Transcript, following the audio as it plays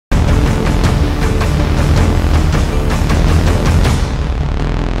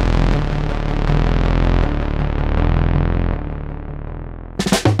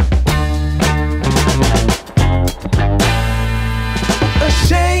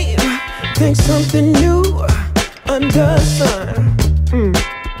think something new under the sun.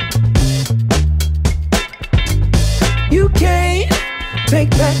 You can't take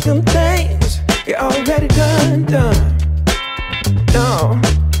back them things you already done. No.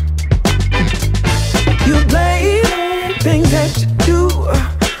 You blame things that you do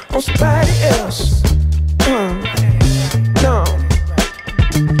on somebody else. No.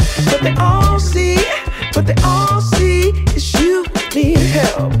 But they all see is you need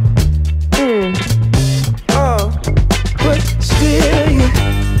help. Oh, but still you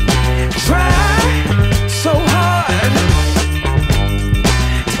try so hard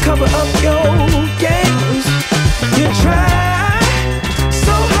to cover up your games. You try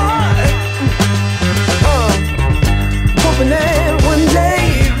so hard, hoping that one day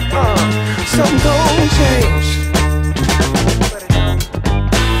something gon' change.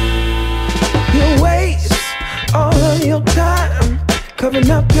 You waste all of your time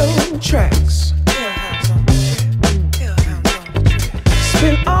covering up your tracks.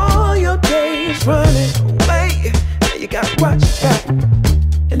 Spend all your days running away. Now you gotta watch your back,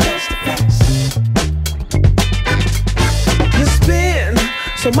 and that's the facts. You spend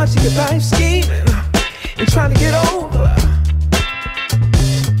so much of your life scheming and trying to get over.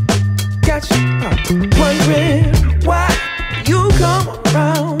 Got you wondering why you come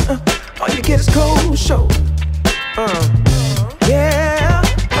around. All you get is cold shoulder. Yeah,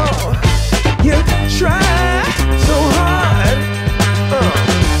 you try so hard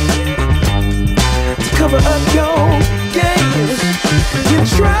to cover up your games. You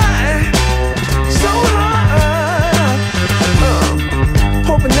try so hard,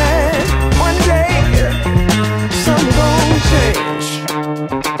 hoping that one day something gon' change.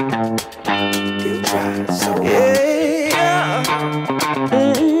 You try so hard. Yeah.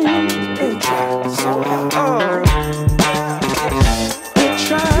 You try so hard. You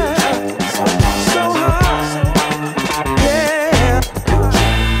try so hard. Yeah.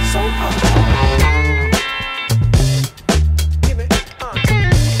 So hard. Give me.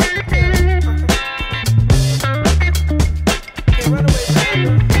 Can't run away from me.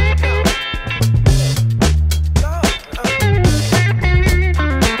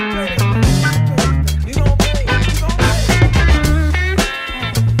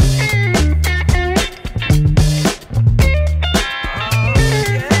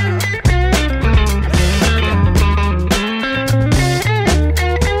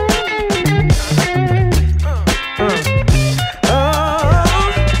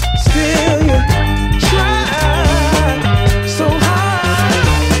 Still you try so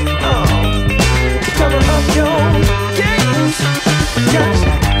hard.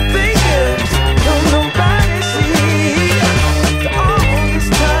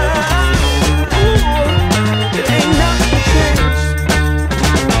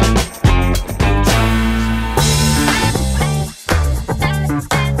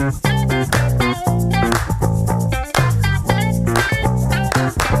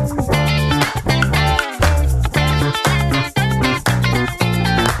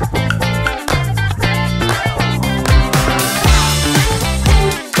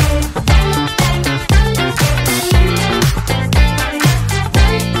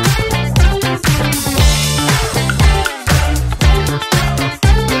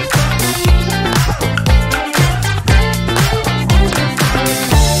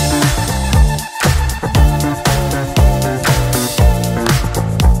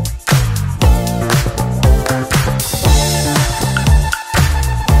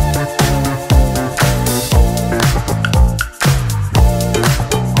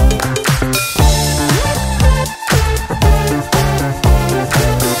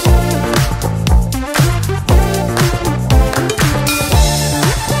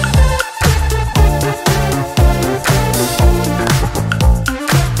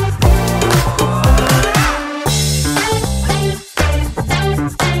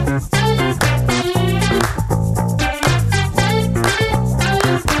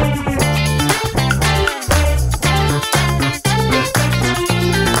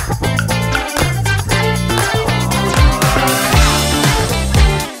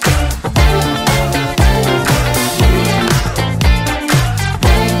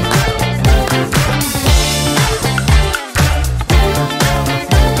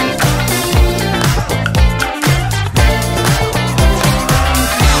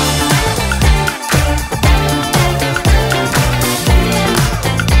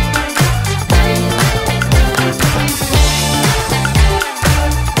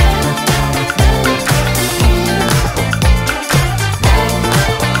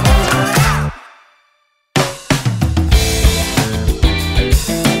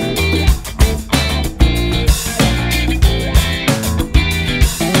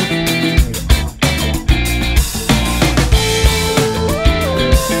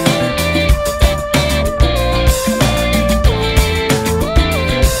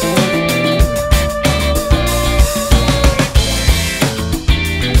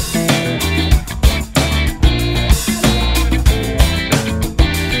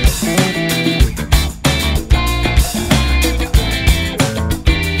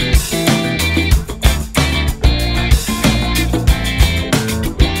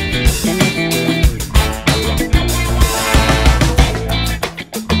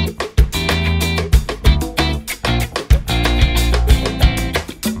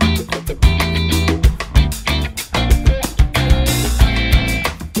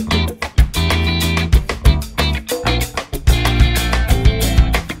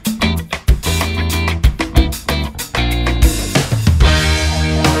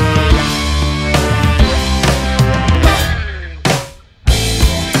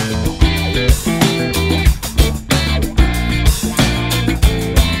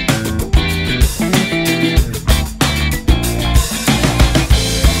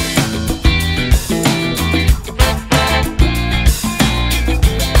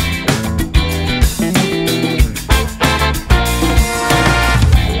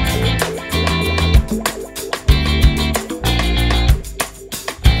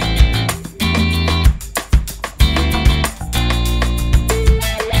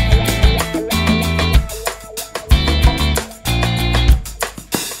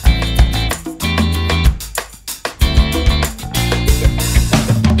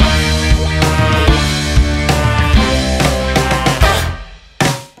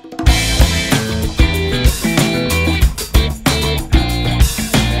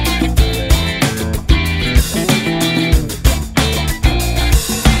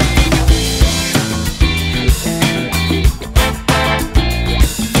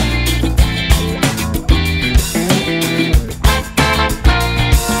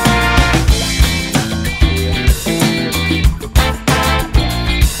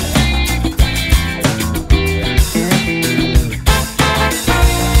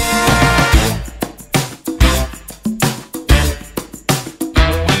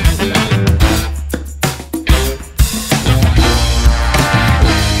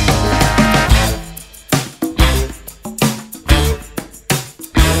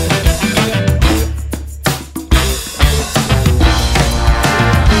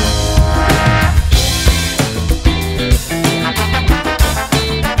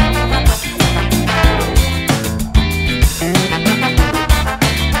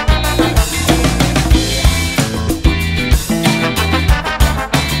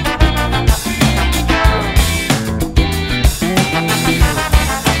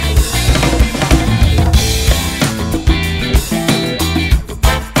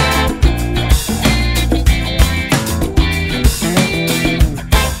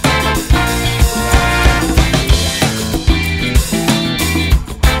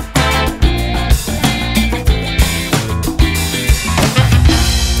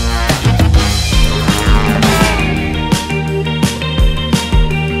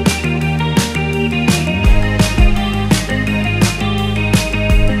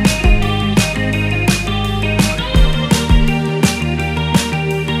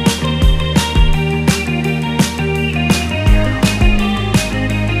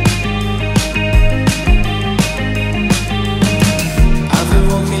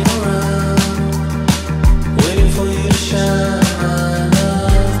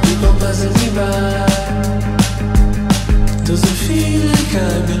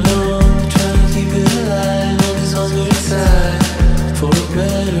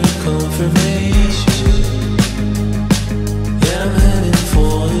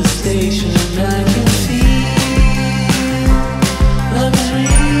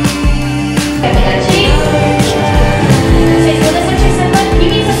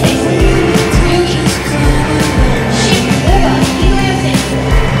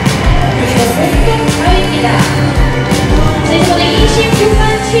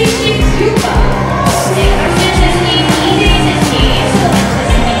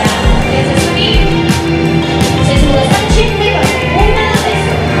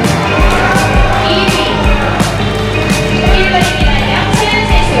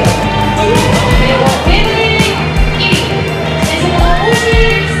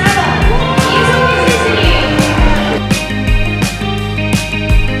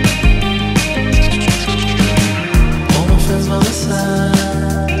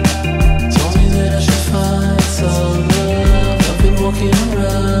 walking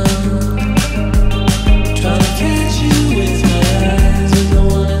around, trying to catch you with my eyes. There's no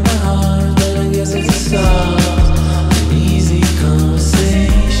one in my heart, but I guess it's a soft and easy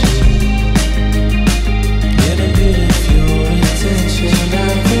conversation. Get a bit of your attention. I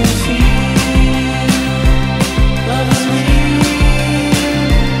can feel love is real.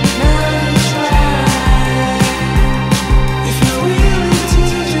 Now try if you're willing to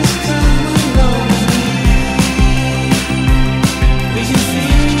just come along with me. We can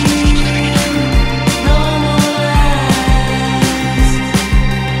feel no more lies.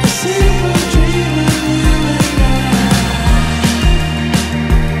 A simple dream of you and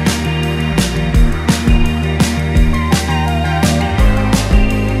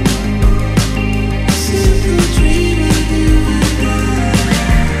a simple dream of you and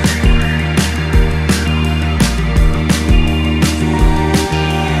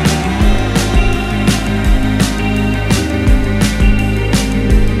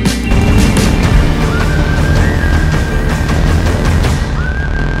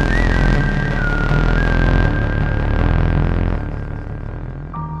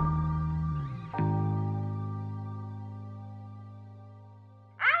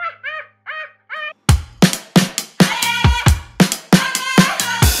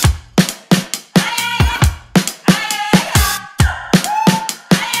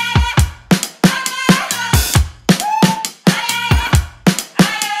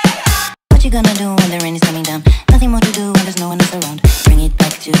What you gonna do when the rain is coming down? Nothing more to do when there's no one else around. Bring it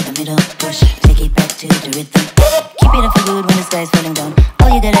back to the middle, push, take it back to the rhythm. Keep it up for good when the sky's falling down. All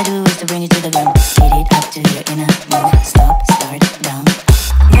you gotta do is to bring it to the ground. Hit it up to your inner move. Stop, start, down.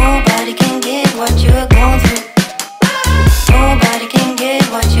 Nobody can get what you're going through. Nobody can get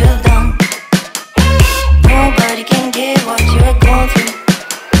what you've done. Nobody can get what you're going through.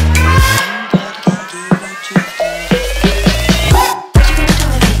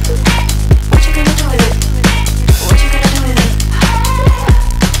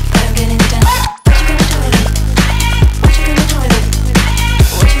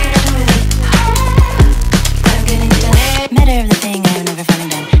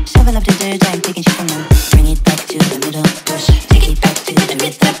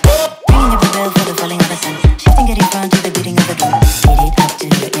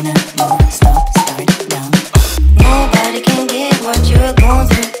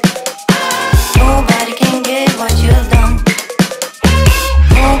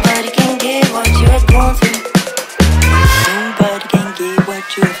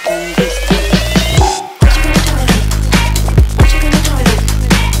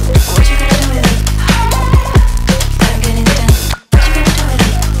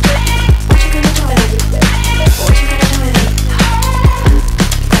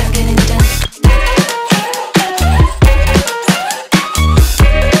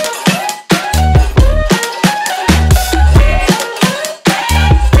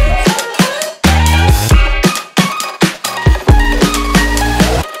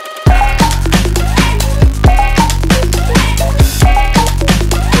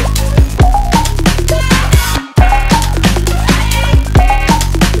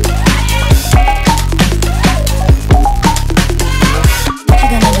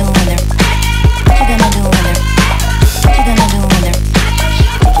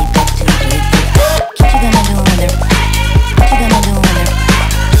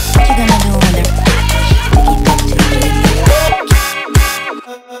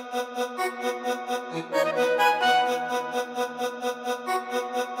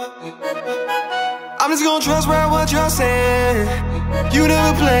 I'm just gonna trust right what you're saying. You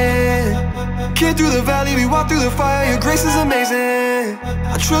never planned. Kid through the valley, we walk through the fire. Your grace is amazing.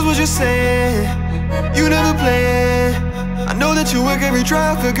 I trust what you're saying. You never planned. I know that you work every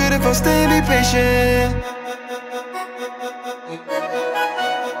trial. Feel good if I stay and be patient.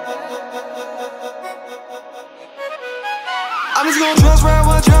 I'm just gonna trust right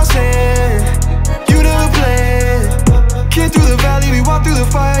what you're saying. You never planned. Kid through the valley, we walk through the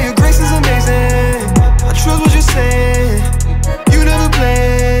fire. Your grace is amazing. I trust what you're saying. You never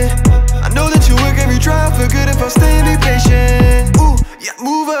planned. I know that you work every trial. Feel good if I stay and be patient. Ooh, yeah,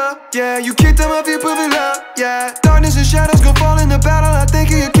 move up, yeah. You kicked out my feet, perfect love, yeah. Darkness and shadows gon' fall in the battle. I think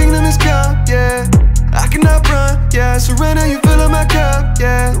your kingdom is come, yeah. I cannot run, yeah. Surrender, you fill up my cup,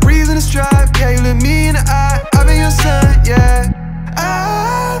 yeah. The reason to strive, yeah. You look me in the eye, I've been your son, yeah.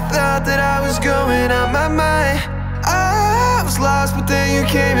 I thought that I was going out my mind. I was lost, but then you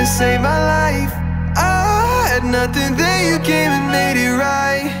came and saved my life. I had nothing, then you came and made it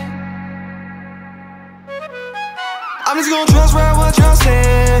right. I'm just gonna trust right what you're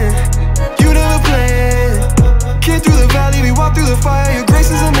saying. You never planned. Kid Came through the valley, we walked through the fire. Your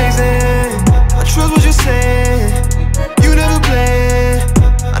grace is amazing. I trust what you say. You never play.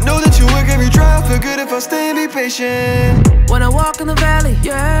 I know that you work every dry. Feel good if I stay and be patient. When I walk in the valley,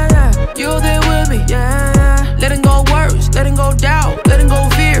 yeah, yeah, you're there with me, yeah, yeah. Letting go worries, letting go doubt, letting go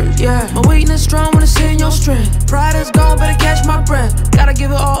fears, yeah. My weakness strong when it's in your strength. Pride is gone, better catch my breath. Gotta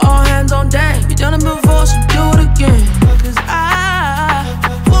give it all hands on deck. You done it before, so do it again. Cause I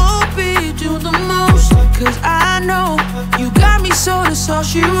will be do the most. Cause I know you got me, so that's all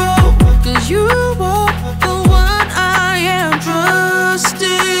she wrote. Cause you are the one I am trusting.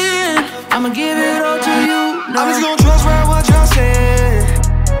 I'ma give it all to you. I'm just gonna trust right what y'all say.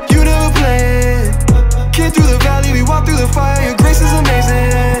 You never play. Came through the valley, we walked through the fire. Your grace is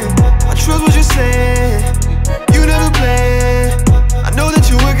amazing. I trust what you say. You never play. I know that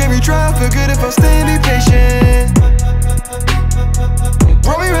you work every dry. Feel good if I stay and be patient.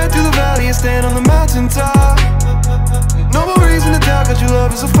 Brought me right through the valley and stand on the mountain top. No more reason to doubt, cause your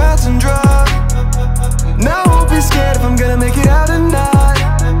love is a fountain drop. Now I won't be scared if I'm gonna make it out or not.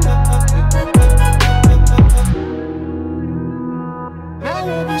 Now I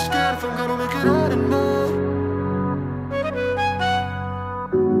won't be scared if I'm gonna make it out or not.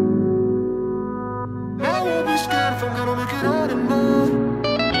 Now I won't be scared if I'm gonna make it out or not.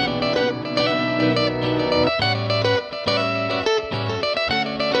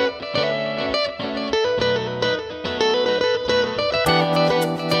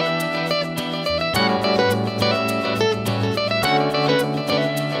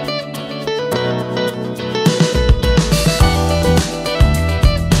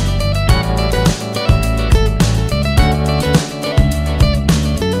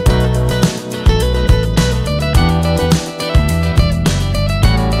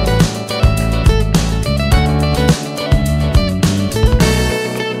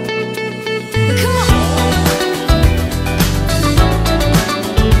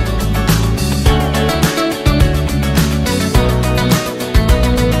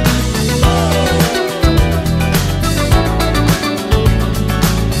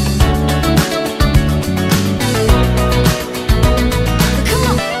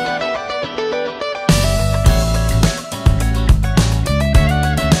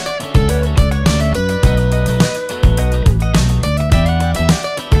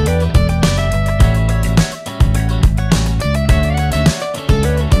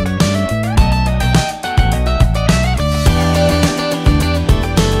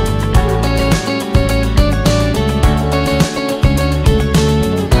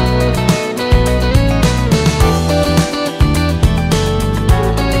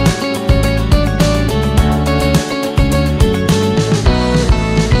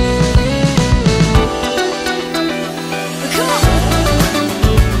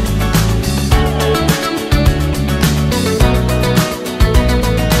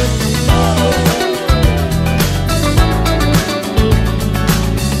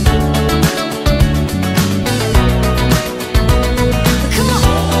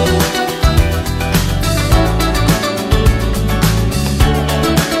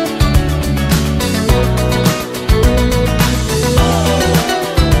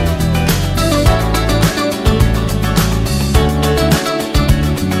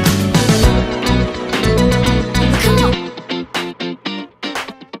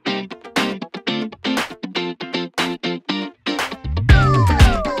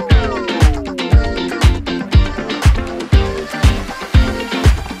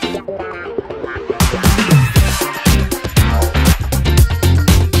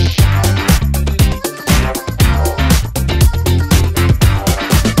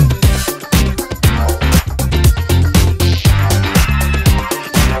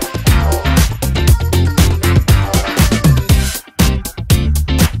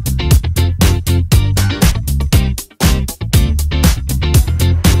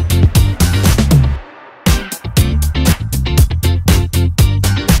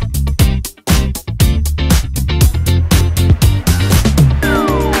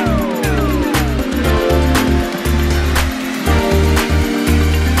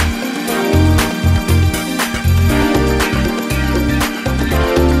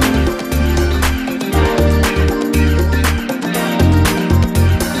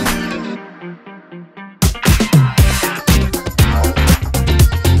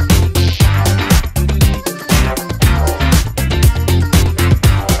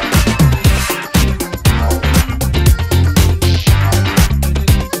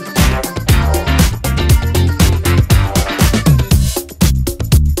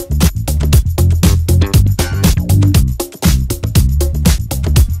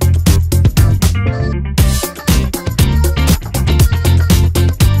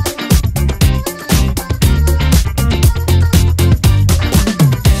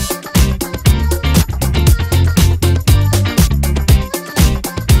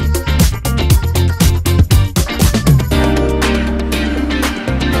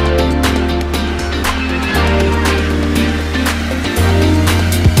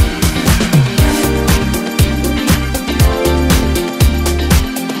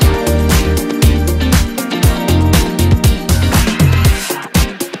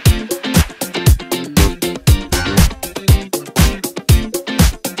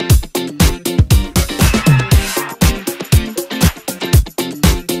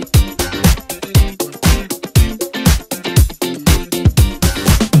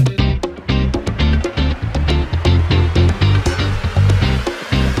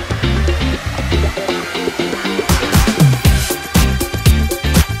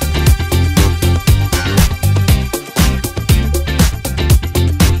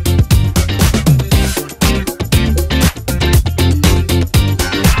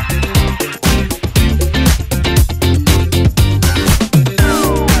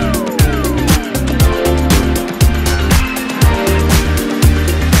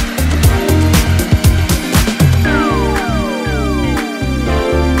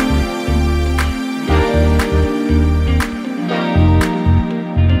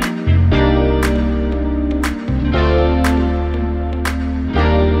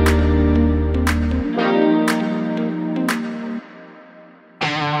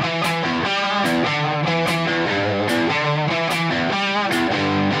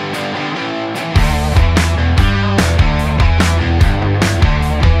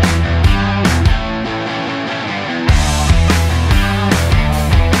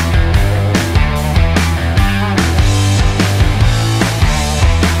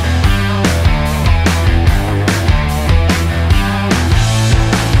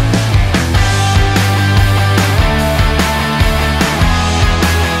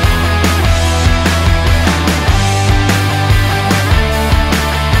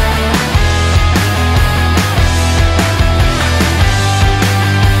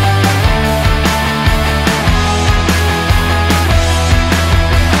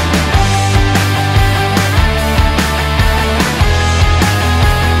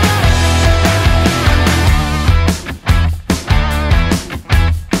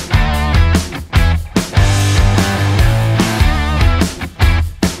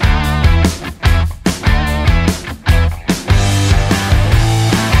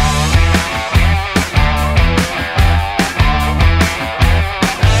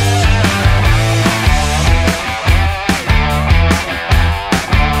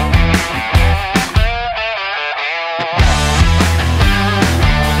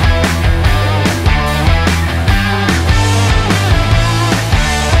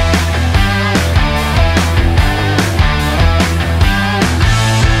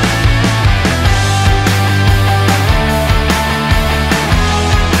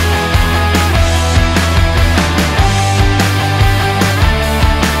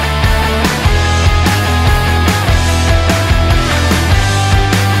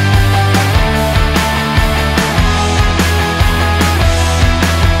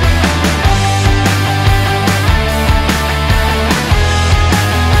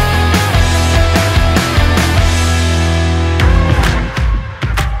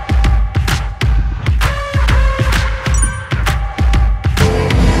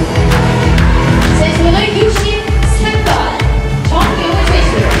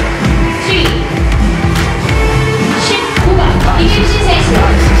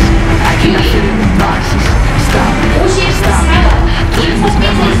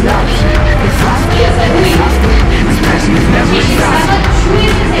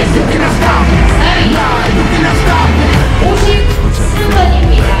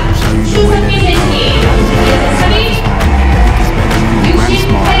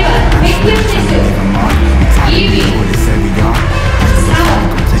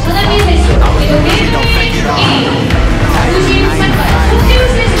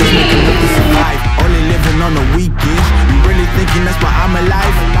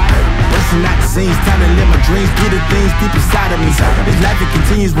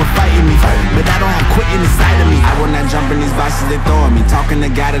 millions were fighting me, but I don't have quitting inside of me. I will not jump in these boxes they throw at me. Talking to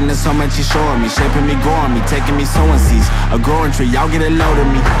God and there's so much he's showing me, shaping me, growing me, taking me sowing seeds, a growing tree. Y'all get a load of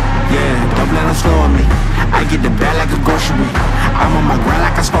me, yeah, don't let them slow on me. I get the bag like a grocery. I'm on my grind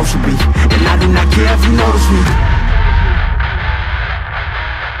like I'm supposed to be, and I do not care if you notice me.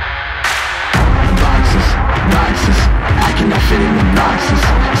 Boxes, boxes, I cannot fit in the boxes.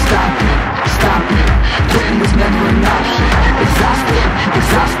 Stop it, stop it. Quitting was never an option. Exhausted,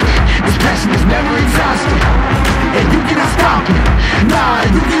 exhausted. This passion is never exhausted, and you cannot stop it. Nah,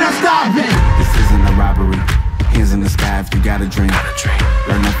 you cannot stop it. This isn't a robbery. Hands in the sky if you got a dream.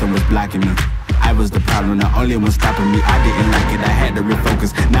 Learn nothing was blocking me. I was the problem, the only one stopping me. I didn't like it, I had to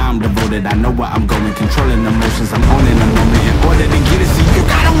refocus. Now I'm devoted, I know where I'm going. Controlling emotions, I'm owning the moment. In order to get it, see, you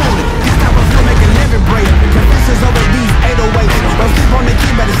gotta want it. This type of flow make a living break. Confessions over these 808s. Don't sleep on the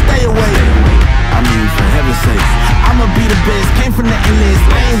key, better stay away. I mean, for heaven's sake, I'ma be the best. Came from the endless,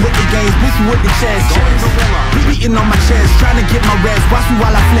 I ain't with the games, bitch, you with the chest. Beating on my chest, trying to get my rest. Watch me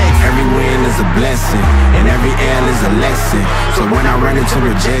while I flex. Every win is a blessing, and every L is a lesson. So when I run into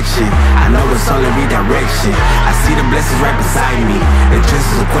rejection, I know it's only redirection. I see the blessings right beside me. The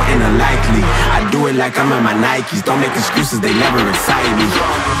chances of quitting are likely. I do it like I'm in my Nikes. Don't make excuses, they never excite me.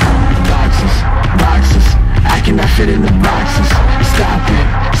 Boxes, boxes, I cannot fit in the boxes. Stop it,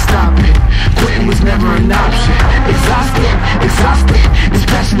 stop it. Quitting was never an option. Exhausted, exhausted. This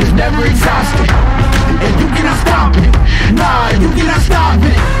passion is never exhausted, and you cannot stop it. Nah, you cannot stop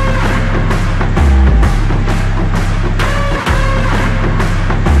it.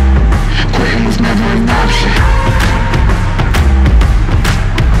 Quitting was never an option.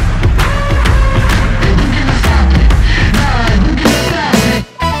 And you cannot stop it. Nah, you cannot stop it.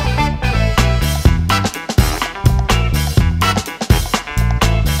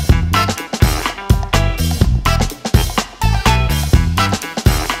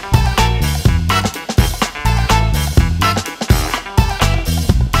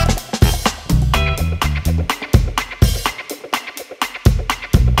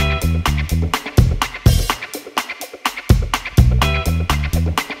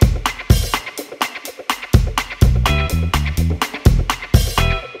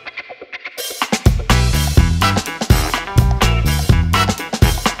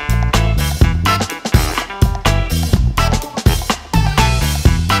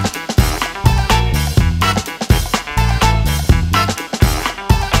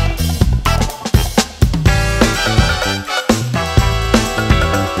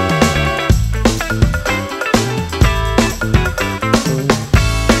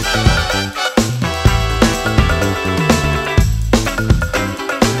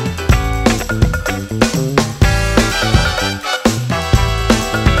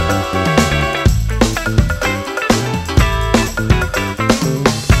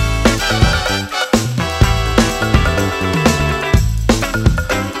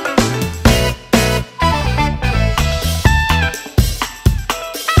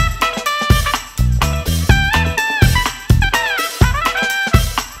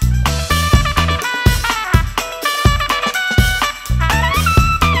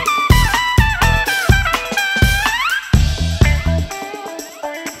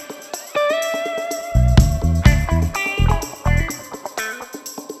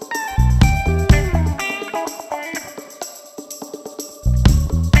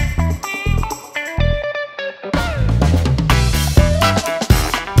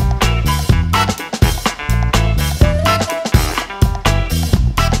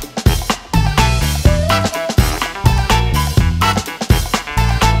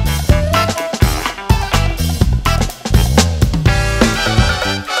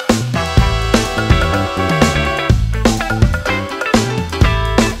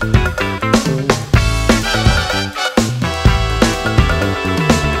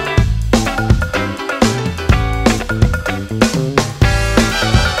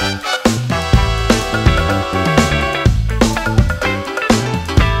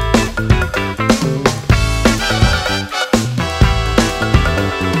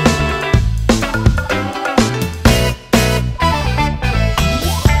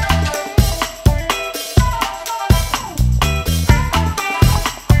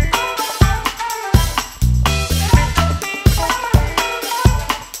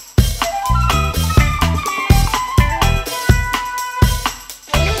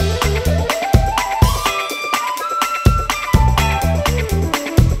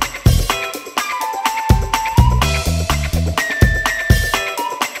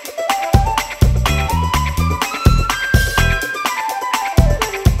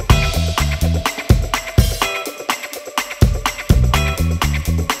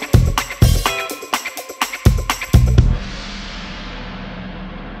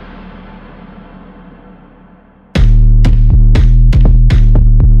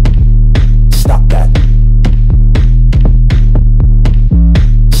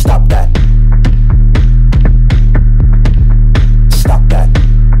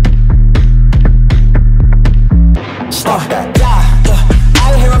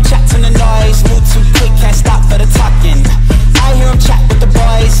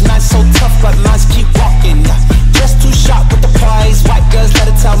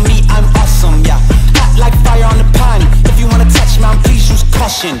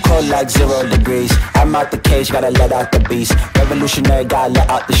 cage, gotta let out the beast. Revolutionary, gotta let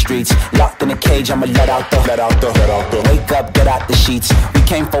out the streets. Locked in a cage, I'ma let out the wake up, get out the sheets. We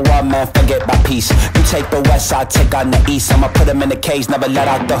came for war, man, forget my peace. You take the west, I'll take on the east. I'ma put him in the cage, never let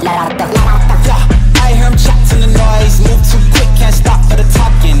out the yeah, I hear him chat to the noise. Move too quick, can't stop for the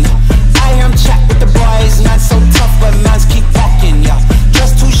talking. I hear him chat with the boys. Man so tough, but mans keep walking, yeah.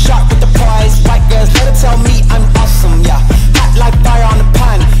 Just too sharp with the poise. White girls, let her tell me I'm awesome, yeah. Hot like fire on the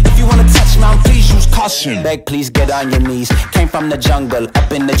pan. If you wanna touch me, please use caution. Beg, please get on your knees. Came from the jungle,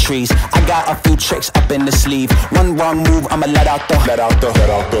 up in the trees. I got a few tricks up in the sleeve. One wrong move, I'ma let out the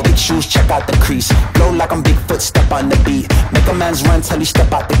big shoes, check out the crease. Blow like I'm Bigfoot, step on the beat. Make a man's run till he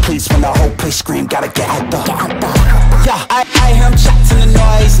step out the cleats. When the whole place scream, gotta get out the yeah, I hear him chat to the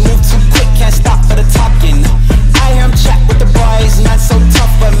noise. Move too quick, can't stop for the talking. I hear him chat with the boys. Not so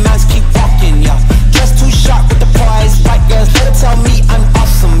tough, but mans keep walking, yeah. Just too sharp with the poise. White girls, let her tell me I'm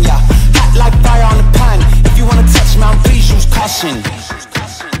awesome, yeah. Hot like fire on the pan. If you wanna touch me, please use caution.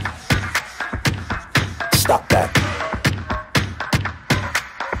 Stop that.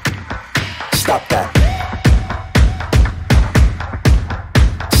 Stop that.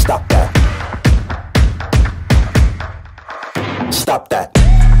 Stop that. Stop that.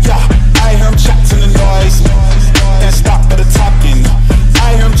 Yeah, I hear him chat to the noise. Can't stop for the talking.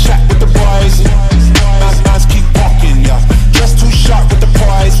 I hear him chat with the boys. Mans keep walking, yeah. Just too sharp with the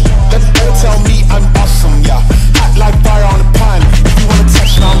poise. Let her tell me I'm awesome, yeah. Hot like fire on the pan. If you wanna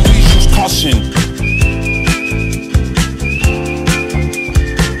touch me, please use caution.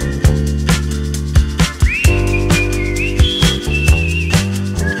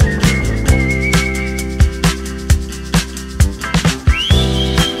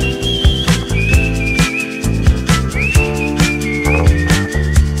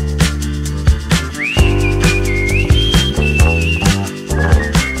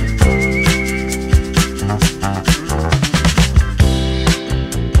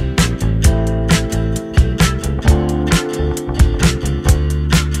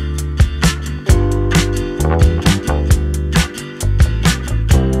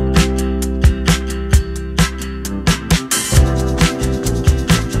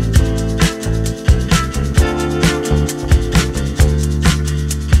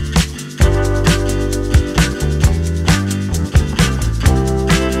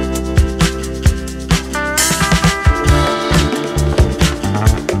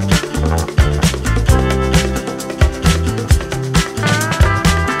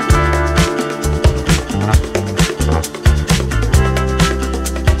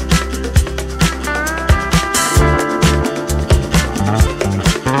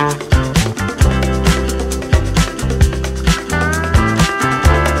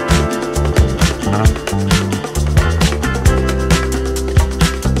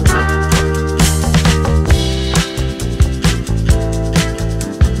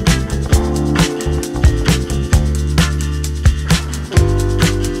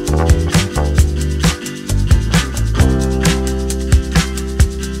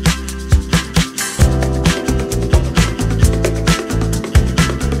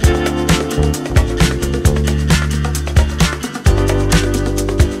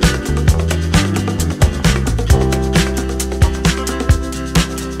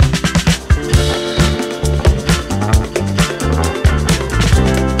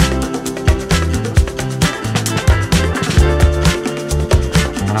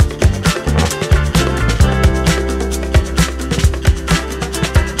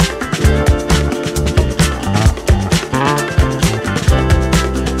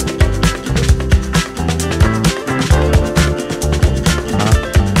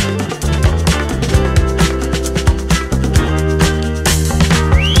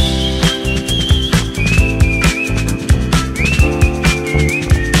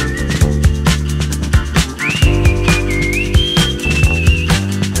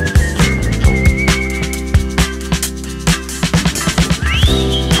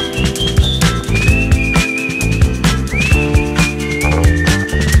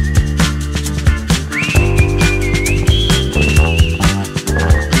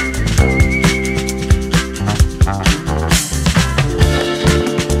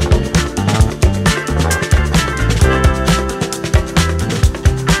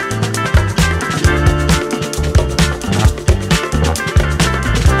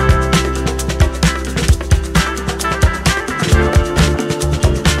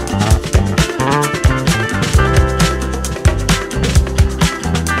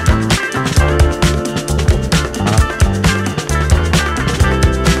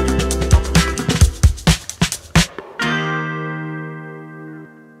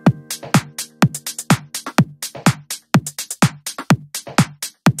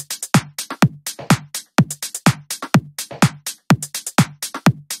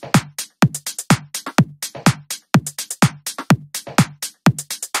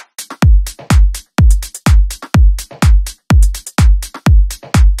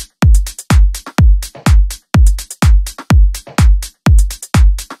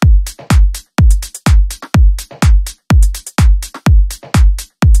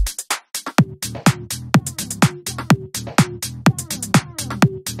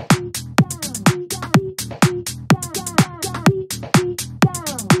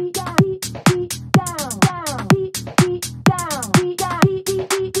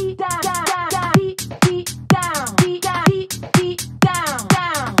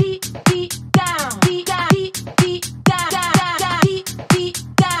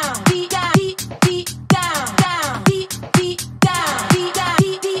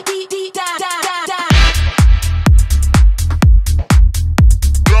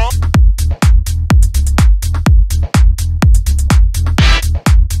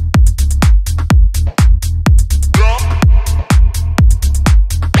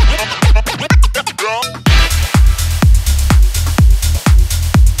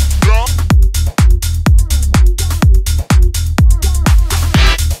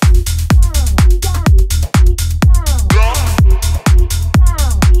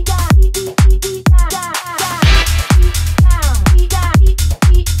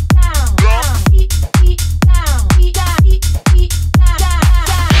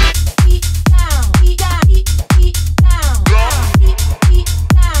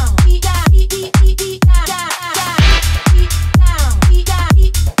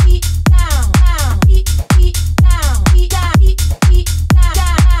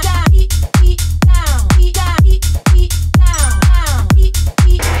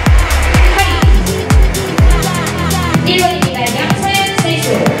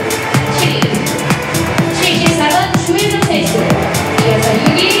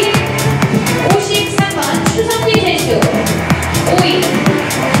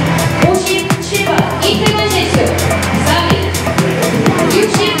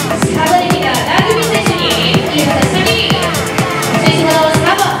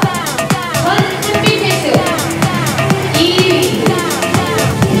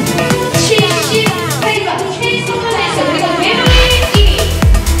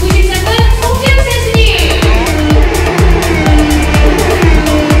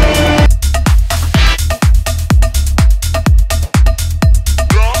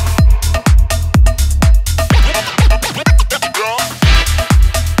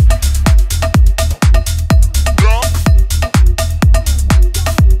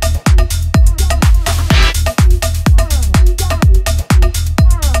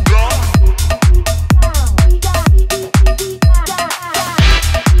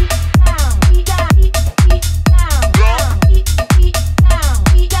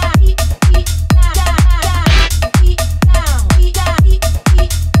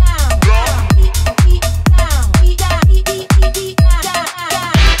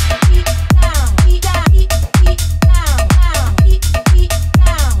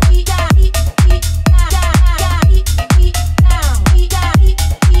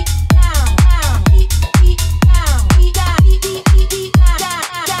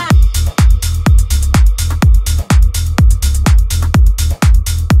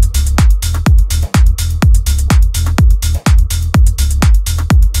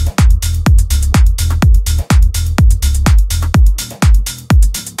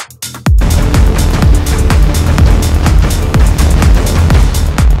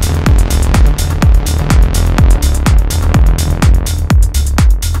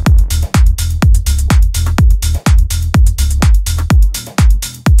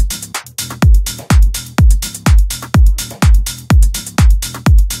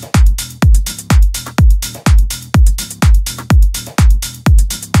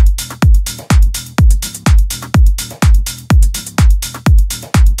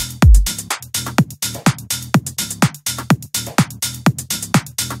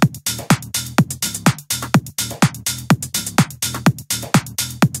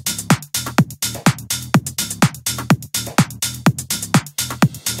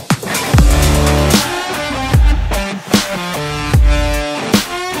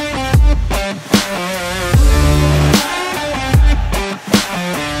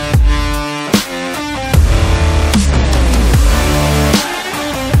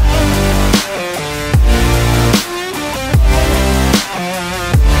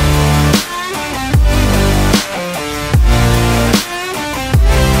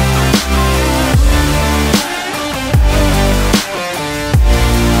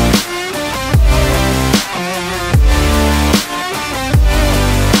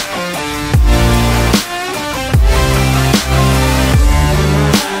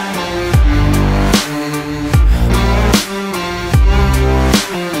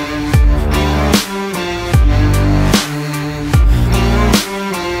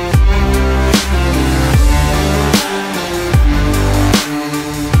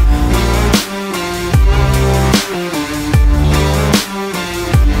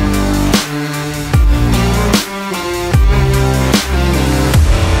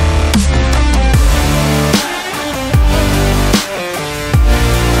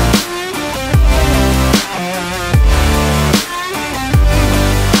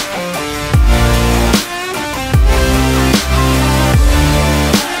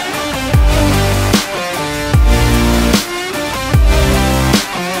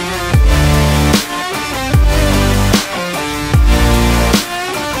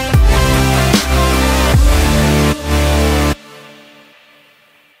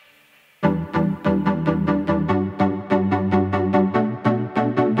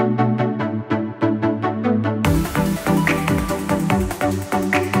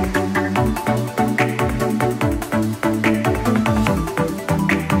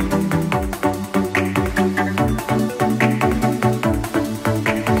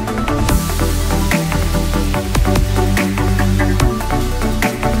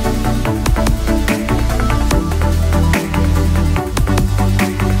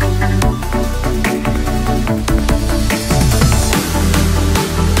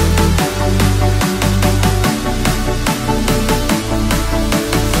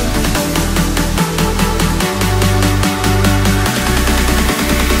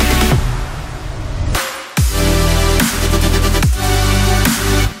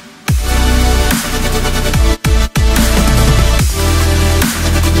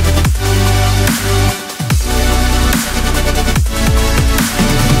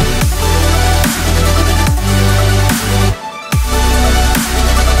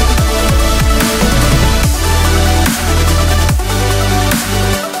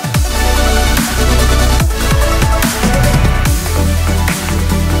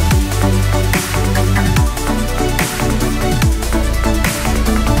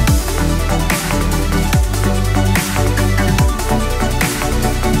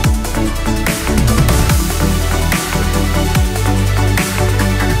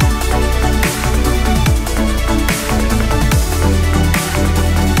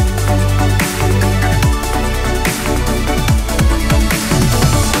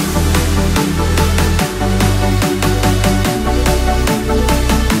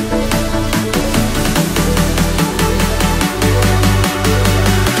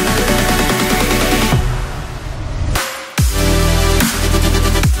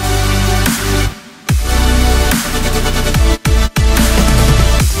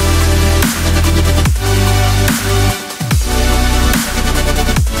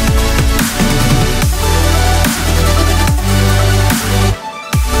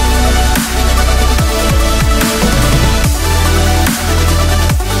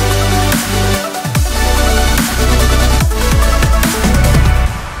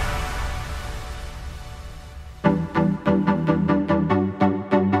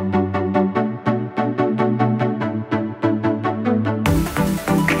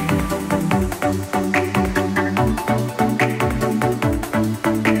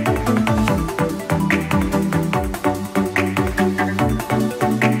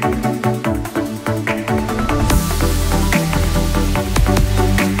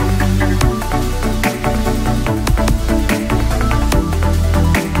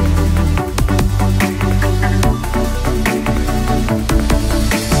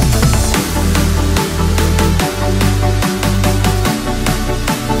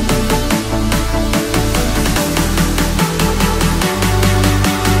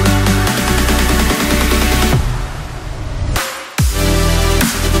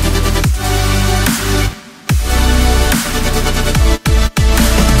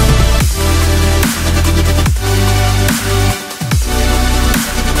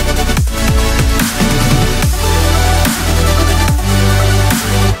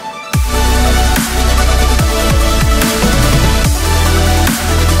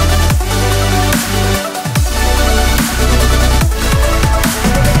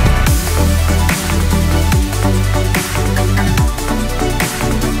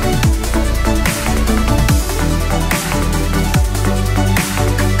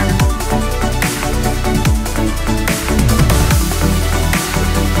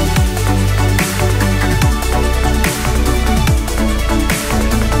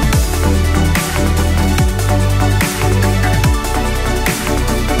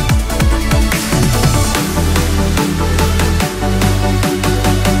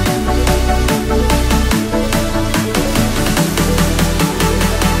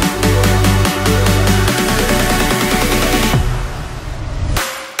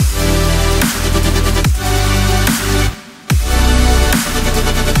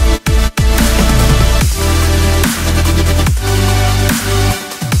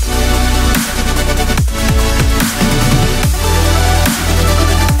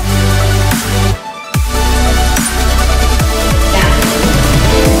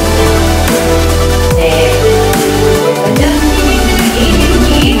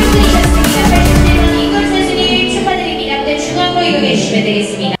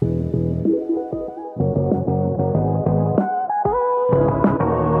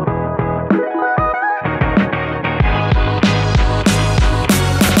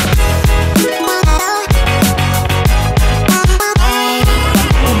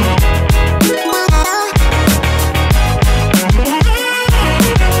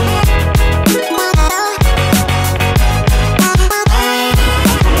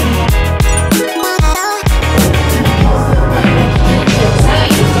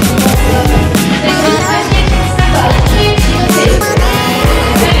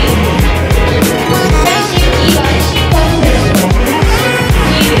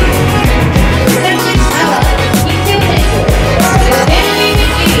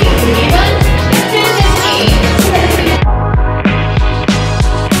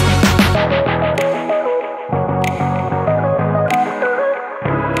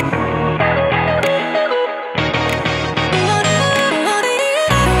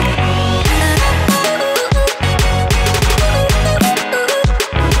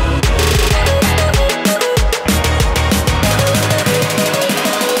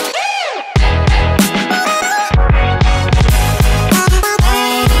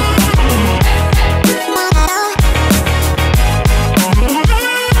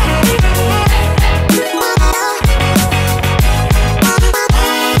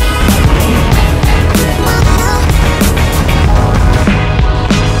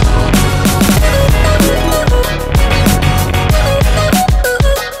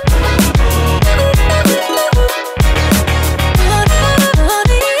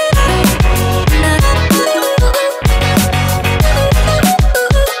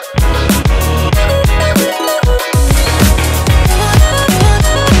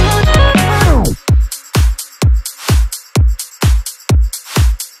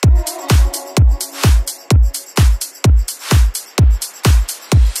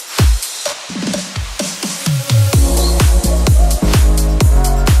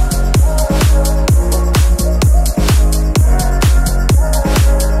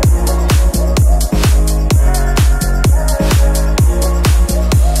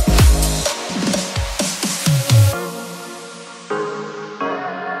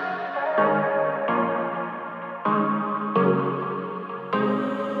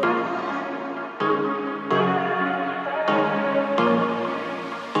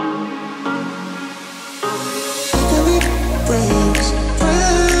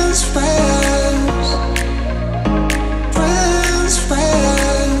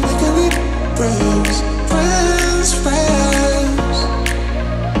 friends, friends, friends,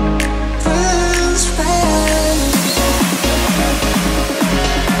 friends, friends.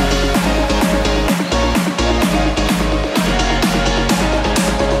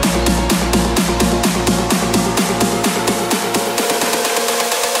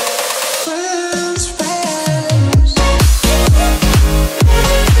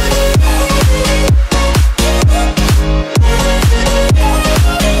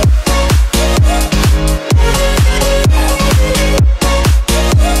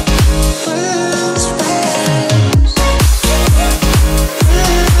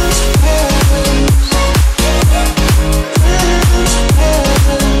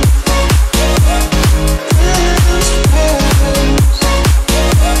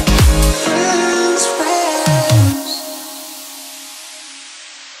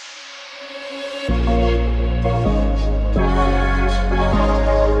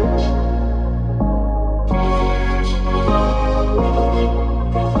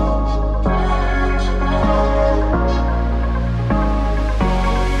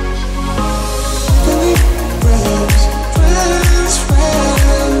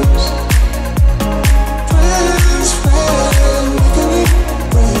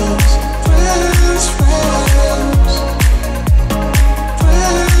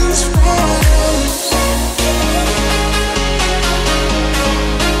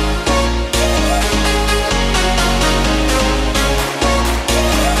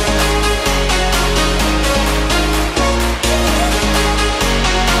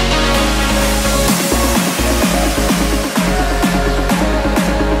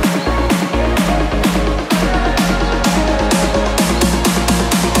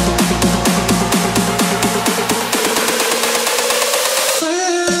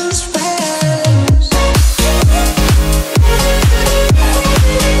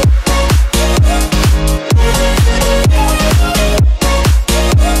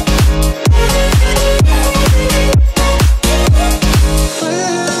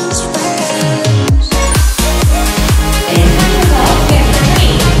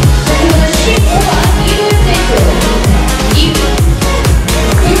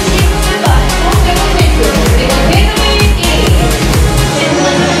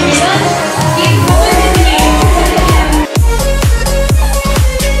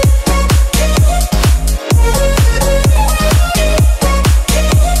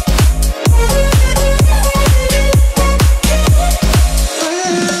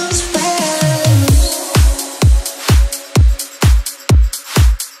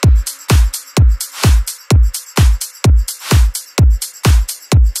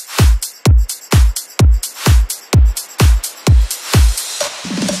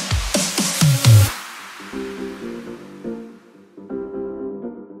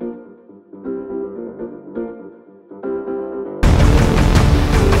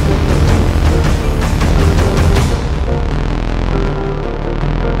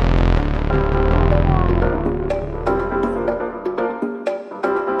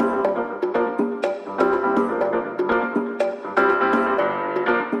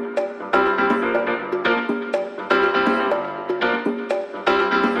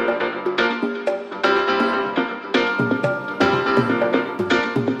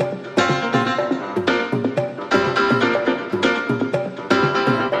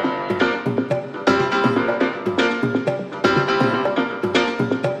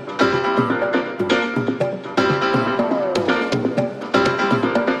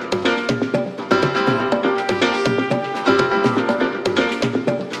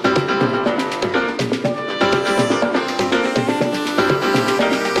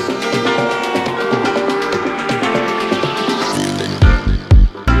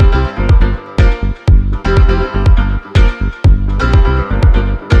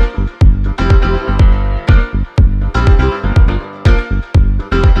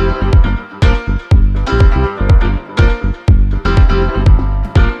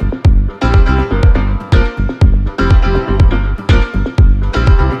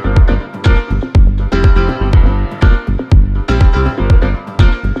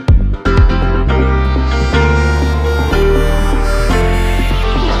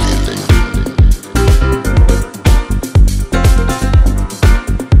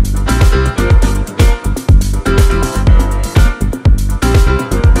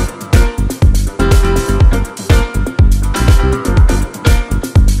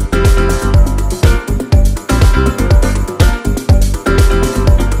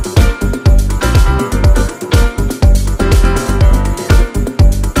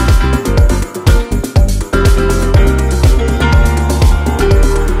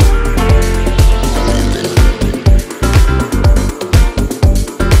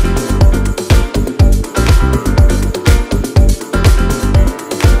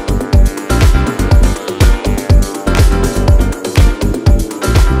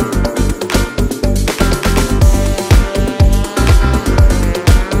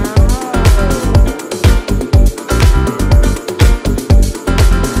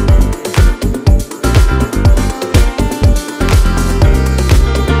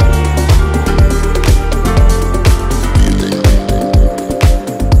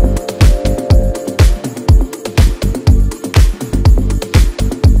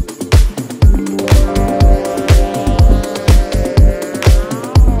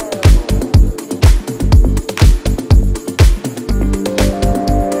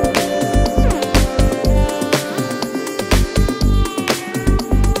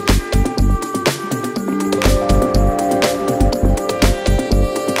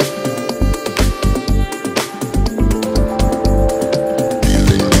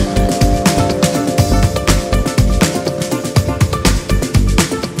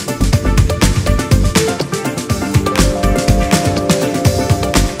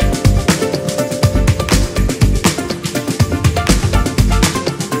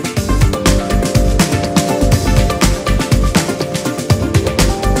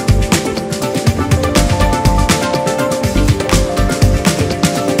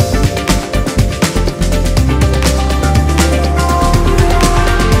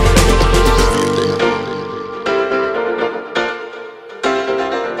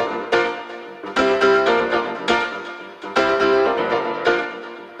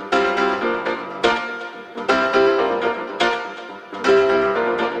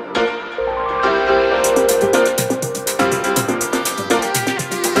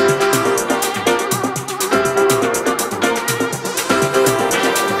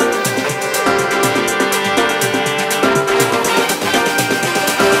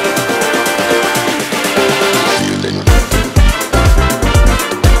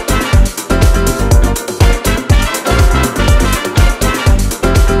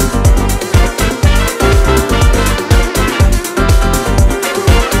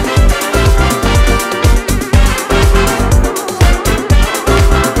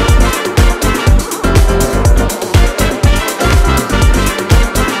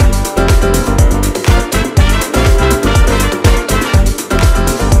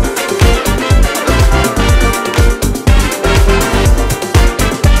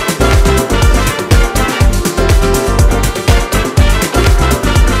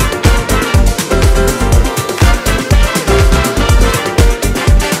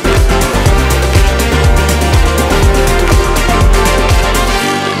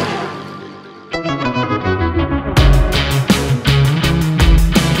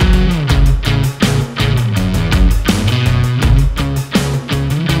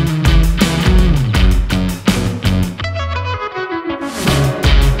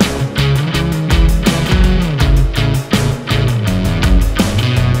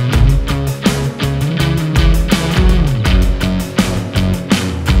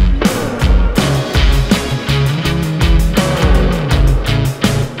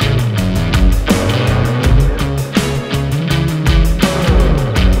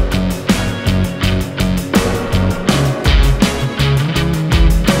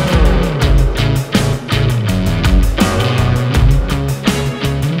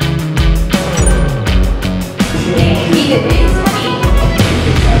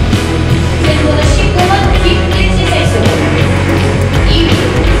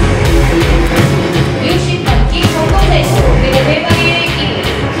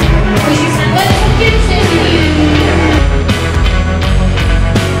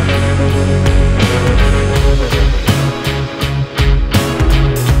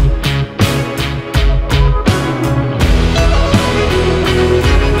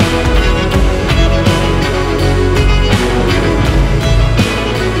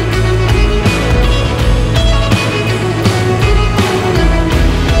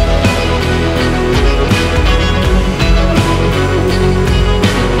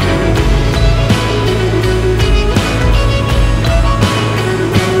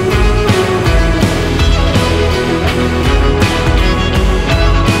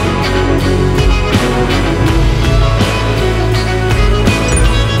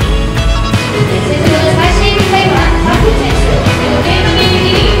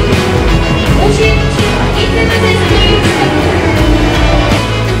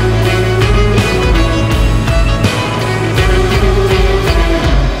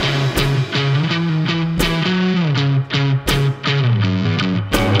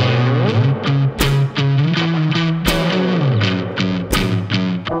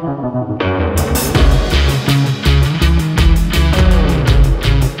 Bye.